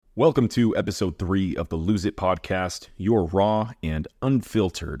Welcome to episode 3 of the Lose It podcast, your raw and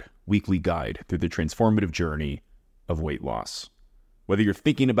unfiltered weekly guide through the transformative journey of weight loss. Whether you're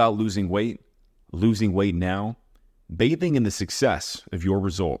thinking about losing weight now, bathing in the success of your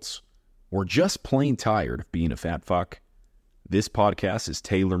results, or just plain tired of being a fat fuck, this podcast is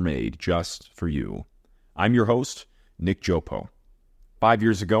tailor-made just for you. I'm your host, Nick Jopo. 5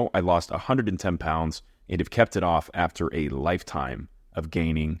 years ago, I lost 110 pounds and have kept it off after a lifetime of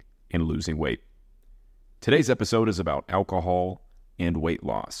gaining and losing weight. Today's episode is about alcohol and weight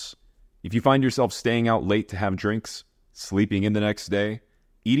loss. If you find yourself staying out late to have drinks, sleeping in the next day,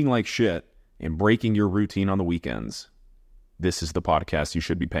 eating like shit, and breaking your routine on the weekends, this is the podcast you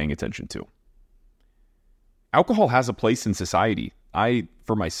should be paying attention to. Alcohol has a place in society. I,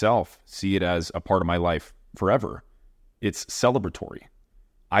 for myself, see it as a part of my life forever. It's celebratory.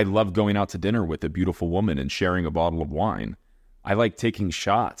 I love going out to dinner with a beautiful woman and sharing a bottle of wine. I like taking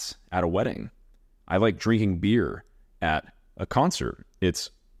shots at a wedding. I like drinking beer at a concert.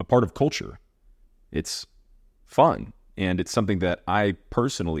 It's a part of culture. It's fun, and it's something that I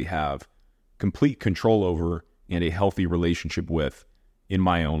personally have complete control over and a healthy relationship with in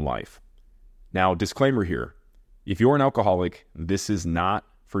my own life. Now, disclaimer here. If you're an alcoholic, this is not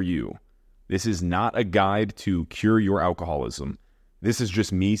for you. This is not a guide to cure your alcoholism. This is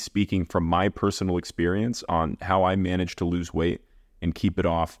just me speaking from my personal experience on how I managed to lose weight and keep it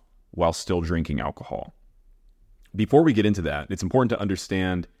off while still drinking alcohol. Before we get into that, it's important to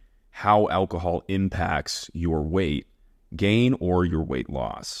understand how alcohol impacts your weight gain or your weight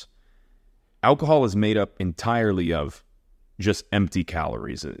loss. Alcohol is made up entirely of just empty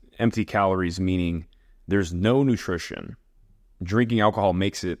calories. Empty calories meaning there's no nutrition. Drinking alcohol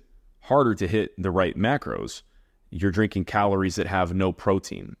makes it harder to hit the right macros. You're drinking calories that have no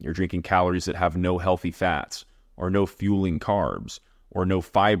protein. You're drinking calories that have no healthy fats or no fueling carbs or no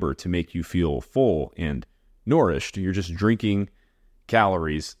fiber to make you feel full and nourished. You're just drinking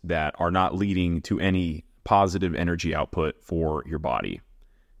calories that are not leading to any positive energy output for your body.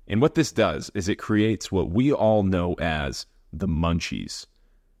 And what this does is it creates what we all know as the munchies.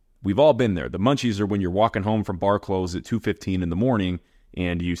 We've all been there. The munchies are when you're walking home from bar close at 2:15 in the morning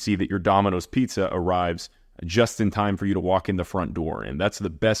and you see that your Domino's pizza arrives just in time for you to walk in the front door. And that's the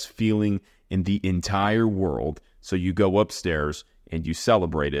best feeling in the entire world. So you go upstairs and you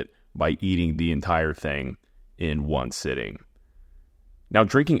celebrate it by eating the entire thing in one sitting. Now,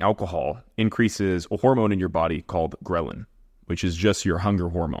 drinking alcohol increases a hormone in your body called ghrelin, which is just your hunger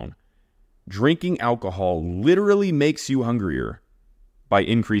hormone. Drinking alcohol literally makes you hungrier by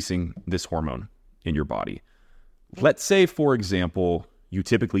increasing this hormone in your body. Let's say, for example, you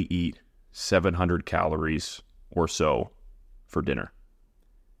typically eat 700 calories or so for dinner.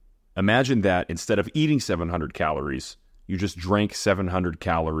 Imagine that instead of eating 700 calories, you just drank 700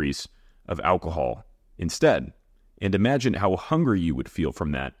 calories of alcohol instead. And imagine how hungry you would feel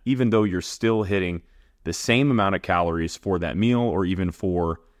from that, even though you're still hitting the same amount of calories for that meal or even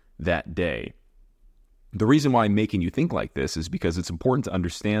for that day. The reason why I'm making you think like this is because it's important to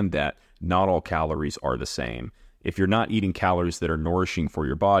understand that not all calories are the same. If you're not eating calories that are nourishing for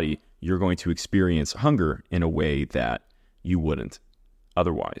your body, you're going to experience hunger in a way that you wouldn't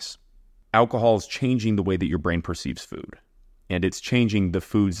otherwise. Alcohol is changing the way that your brain perceives food, and it's changing the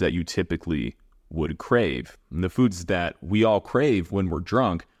foods that you typically would crave. And the foods that we all crave when we're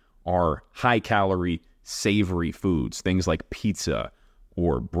drunk are high-calorie, savory foods, things like pizza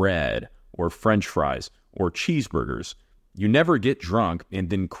or bread or French fries or cheeseburgers. You never get drunk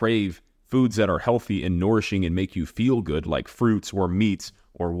and then crave foods that are healthy and nourishing and make you feel good, like fruits or meats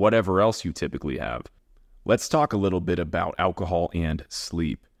or whatever else you typically have. Let's talk a little bit about alcohol and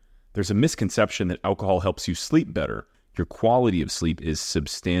sleep. There's a misconception that alcohol helps you sleep better. Your quality of sleep is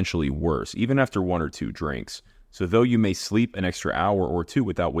substantially worse, even after 1 or 2 drinks. So though you may sleep an extra hour or 2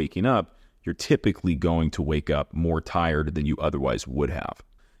 without waking up, you're typically going to wake up more tired than you otherwise would have.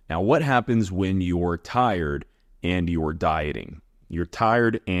 Now, what happens when you're tired and you're dieting? You're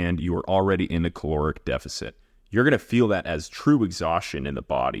tired and you're already in a caloric deficit. You're going to feel that as true exhaustion in the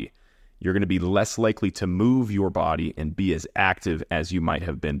body. You're going to be less likely to move your body and be as active as you might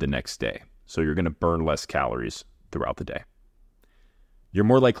have been the next day. So you're going to burn less calories throughout the day. You're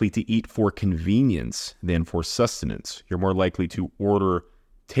more likely to eat for convenience than for sustenance. You're more likely to order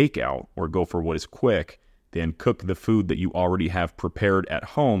takeout or go for what is quick than cook the food that you already have prepared at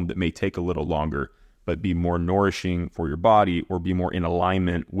home that may take a little longer, but be more nourishing for your body or be more in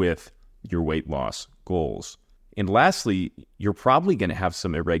alignment with your weight loss goals. And lastly, you're probably going to have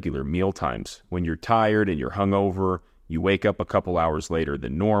some irregular meal times. When you're tired and you're hungover, you wake up a couple hours later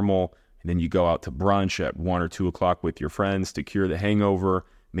than normal, and then you go out to brunch at 1 or 2 o'clock with your friends to cure the hangover.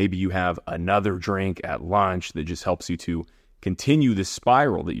 Maybe you have another drink at lunch that just helps you to continue this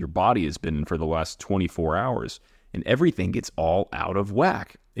spiral that your body has been in for the last 24 hours. And everything gets all out of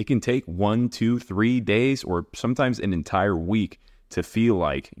whack. It can take 1, 2, 3 days or sometimes an entire week to feel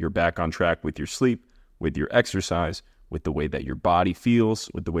like you're back on track with your sleep, with your exercise, with the way that your body feels,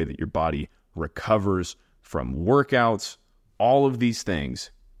 with the way that your body recovers from workouts. All of these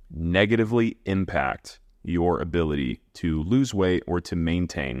things negatively impact your ability to lose weight or to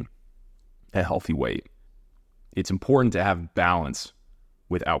maintain a healthy weight. It's important to have balance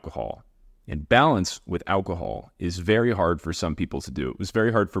with alcohol. And balance with alcohol is very hard for some people to do. It was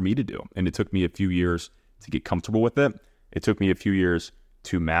very hard for me to do. And it took me a few years to get comfortable with it. It took me a few years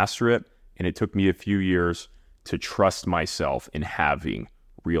to master it. And it took me a few years to trust myself in having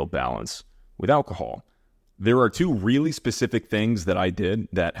real balance with alcohol. There are 2 really specific things that I did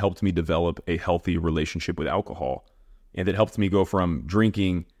that helped me develop a healthy relationship with alcohol. And that helped me go from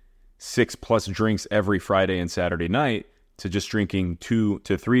drinking 6+ drinks every Friday and Saturday night to just drinking 2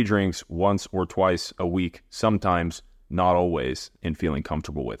 to 3 drinks once or twice a week, sometimes, not always, and feeling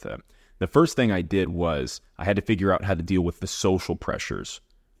comfortable with it. The first thing I did was I had to figure out how to deal with the social pressures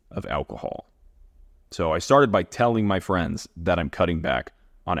of alcohol. So I started by telling my friends that I'm cutting back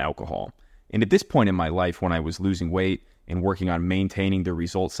on alcohol. And at this point in my life, when I was losing weight and working on maintaining the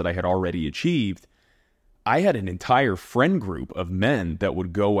results that I had already achieved, I had an entire friend group of men that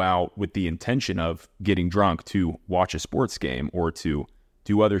would go out with the intention of getting drunk to watch a sports game or to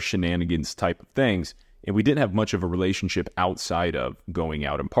do other shenanigans type of things. And we didn't have much of a relationship outside of going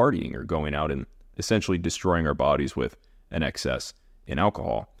out and partying or going out and essentially destroying our bodies with an excess in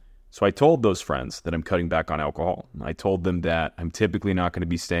alcohol. So I told those friends that I'm cutting back on alcohol. I told them that I'm typically not going to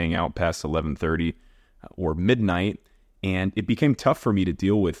be staying out past 11:30 or midnight. And it became tough for me to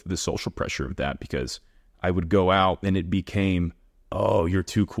deal with the social pressure of that because I would go out and it became, oh, you're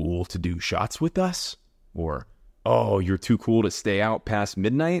too cool to do shots with us? Or, oh, you're too cool to stay out past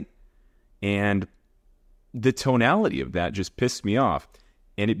midnight? And the tonality of that just pissed me off.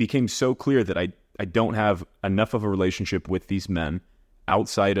 And it became so clear that I don't have enough of a relationship with these men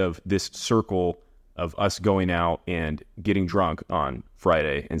outside of this circle of us going out and getting drunk on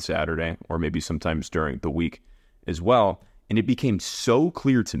Friday and Saturday, or maybe sometimes during the week as well. And it became so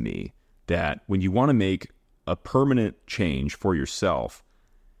clear to me that when you want to make a permanent change for yourself,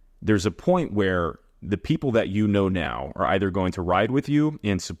 there's a point where the people that you know now are either going to ride with you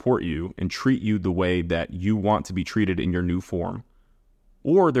and support you and treat you the way that you want to be treated in your new form,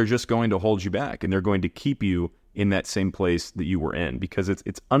 or they're just going to hold you back and they're going to keep you in that same place that you were in, because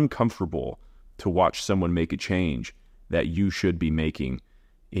it's uncomfortable to watch someone make a change that you should be making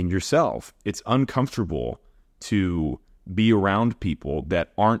in yourself. It's uncomfortable to be around people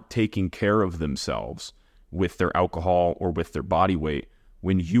that aren't taking care of themselves with their alcohol or with their body weight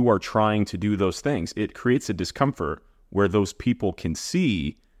when you are trying to do those things. It creates a discomfort where those people can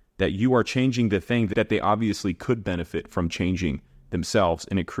see that you are changing the thing that they obviously could benefit from changing themselves,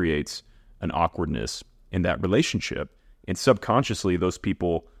 and it creates an awkwardness in that relationship. And subconsciously, those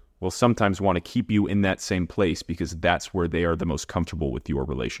people will sometimes want to keep you in that same place because that's where they are the most comfortable with your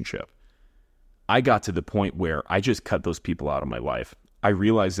relationship. I got to the point where I just cut those people out of my life. I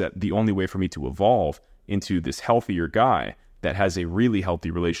realized that the only way for me to evolve into this healthier guy that has a really healthy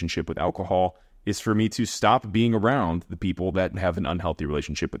relationship with alcohol is for me to stop being around the people that have an unhealthy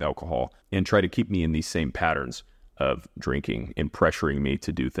relationship with alcohol and try to keep me in these same patterns of drinking and pressuring me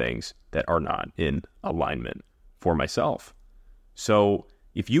to do things that are not in alignment for myself. So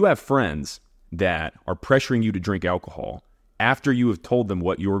if you have friends that are pressuring you to drink alcohol after you have told them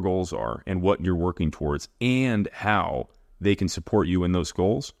what your goals are and what you're working towards and how they can support you in those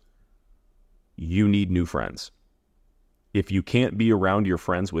goals, you need new friends. If you can't be around your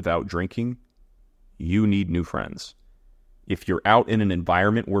friends without drinking, you need new friends. If you're out in an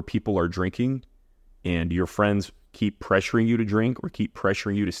environment where people are drinking and your friends keep pressuring you to drink or keep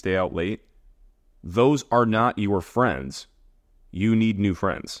pressuring you to stay out late, those are not your friends. You need new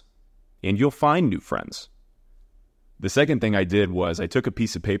friends, and you'll find new friends. The second thing I did was I took a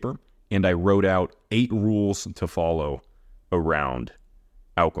piece of paper and I wrote out 8 rules to follow around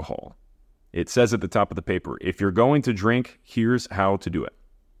alcohol. It says at the top of the paper, if you're going to drink, here's how to do it.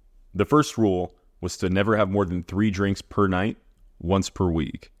 The first rule was to never have more than 3 drinks per night, once per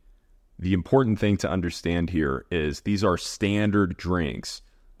week. The important thing to understand here is these are standard drinks.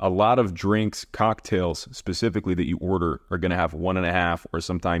 A lot of drinks, cocktails specifically that you order, are going to have 1.5 or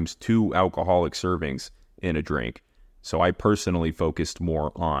sometimes 2 alcoholic servings in a drink. So I personally focused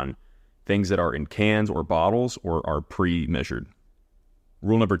more on things that are in cans or bottles or are pre-measured.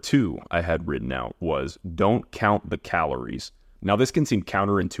 Rule number 2 I had written out was don't count the calories Now, this can seem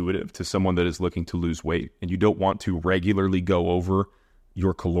counterintuitive to someone that is looking to lose weight and you don't want to regularly go over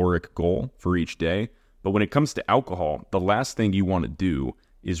your caloric goal for each day. But when it comes to alcohol, the last thing you want to do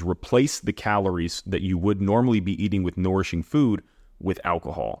is replace the calories that you would normally be eating with nourishing food with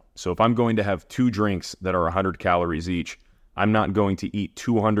alcohol. So if I'm going to have 2 drinks that are 100 calories each, I'm not going to eat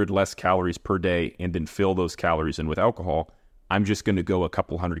 200 less calories per day and then fill those calories in with alcohol. I'm just going to go a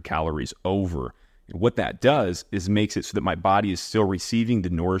couple hundred calories over. And what that does is makes it so that my body is still receiving the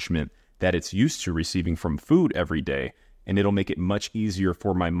nourishment that it's used to receiving from food every day. And it'll make it much easier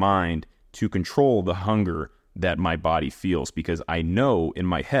for my mind to control the hunger that my body feels, because I know in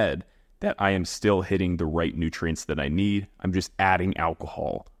my head that I am still hitting the right nutrients that I need. I'm just adding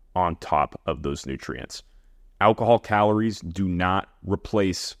alcohol on top of those nutrients. Alcohol calories do not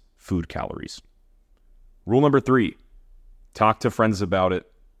replace food calories. Rule number 3, talk to friends about it.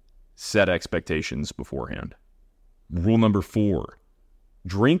 Set expectations beforehand. Rule number 4,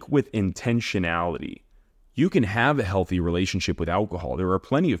 drink with intentionality. You can have a healthy relationship with alcohol. There are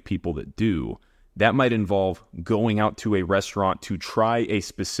plenty of people that do. That might involve going out to a restaurant to try a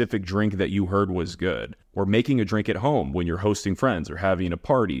specific drink that you heard was good, or making a drink at home when you're hosting friends or having a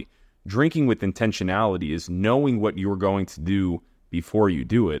party. Drinking with intentionality is knowing what you're going to do before you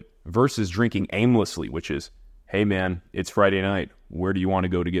do it, versus drinking aimlessly, which is, hey man, it's Friday night. Where do you want to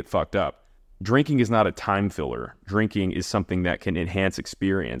go to get fucked up? Drinking is not a time filler. Drinking is something that can enhance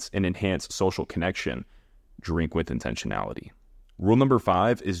experience and enhance social connection. Drink with intentionality. Rule number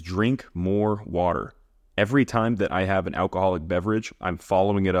 5 is drink more water. Every time that I have an alcoholic beverage, I'm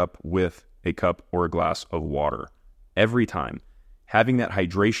following it up with a cup or a glass of water. Every time. Having that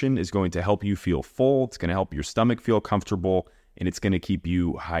hydration is going to help you feel full. It's going to help your stomach feel comfortable, and it's going to keep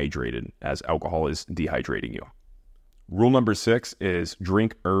you hydrated as alcohol is dehydrating you. Rule number 6 is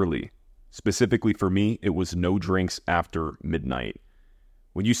drink early. Specifically for me, it was no drinks after midnight.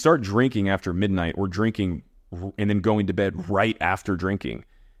 When you start drinking after midnight, or drinking and then going to bed right after drinking,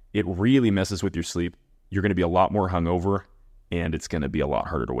 it really messes with your sleep. You're going to be a lot more hungover, and it's going to be a lot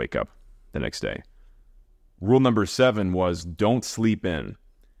harder to wake up the next day. Rule number 7 was don't sleep in.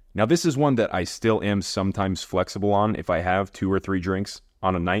 Now, this is one that I still am sometimes flexible on if I have 2 or 3 drinks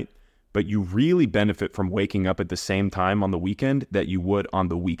on a night, but you really benefit from waking up at the same time on the weekend that you would on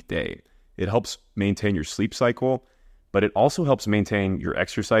the weekday. It helps maintain your sleep cycle, but it also helps maintain your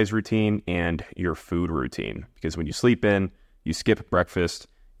exercise routine and your food routine, because when you sleep in, you skip breakfast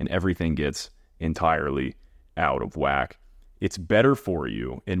and everything gets entirely out of whack. It's better for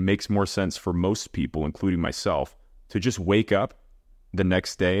you and makes more sense for most people, including myself, to just wake up the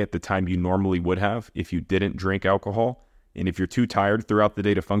next day at the time you normally would have if you didn't drink alcohol. And if you're too tired throughout the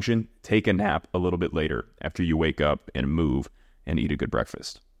day to function, take a nap a little bit later after you wake up and move and eat a good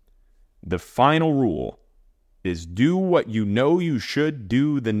breakfast. The final rule is do what you know you should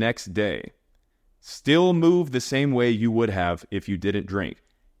do the next day. Still move the same way you would have if you didn't drink.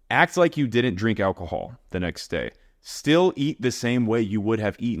 Act like you didn't drink alcohol the next day. Still eat the same way you would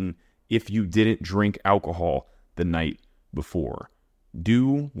have eaten if you didn't drink alcohol the night before.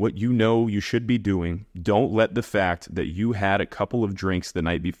 Do what you know you should be doing. Don't let the fact that you had a couple of drinks the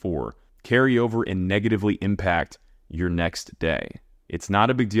night before carry over and negatively impact your next day. It's not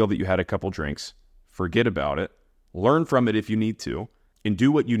a big deal that you had a couple drinks. Forget about it. Learn from it if you need to, and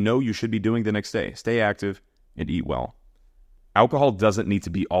do what you know you should be doing the next day. Stay active and eat well. Alcohol doesn't need to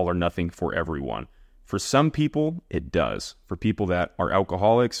be all or nothing for everyone. For some people, it does. For people that are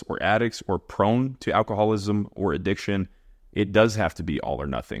alcoholics or addicts or prone to alcoholism or addiction, it does have to be all or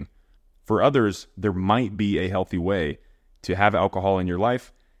nothing. For others, there might be a healthy way to have alcohol in your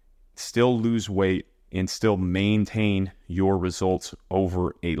life, still lose weight, and still maintain your results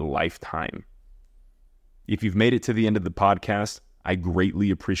over a lifetime. If you've made it to the end of the podcast, I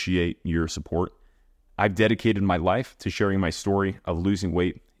greatly appreciate your support. I've dedicated my life to sharing my story of losing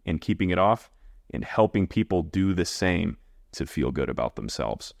weight and keeping it off, and helping people do the same to feel good about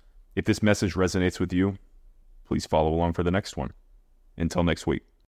themselves. If this message resonates with you, please follow along for the next one. Until next week.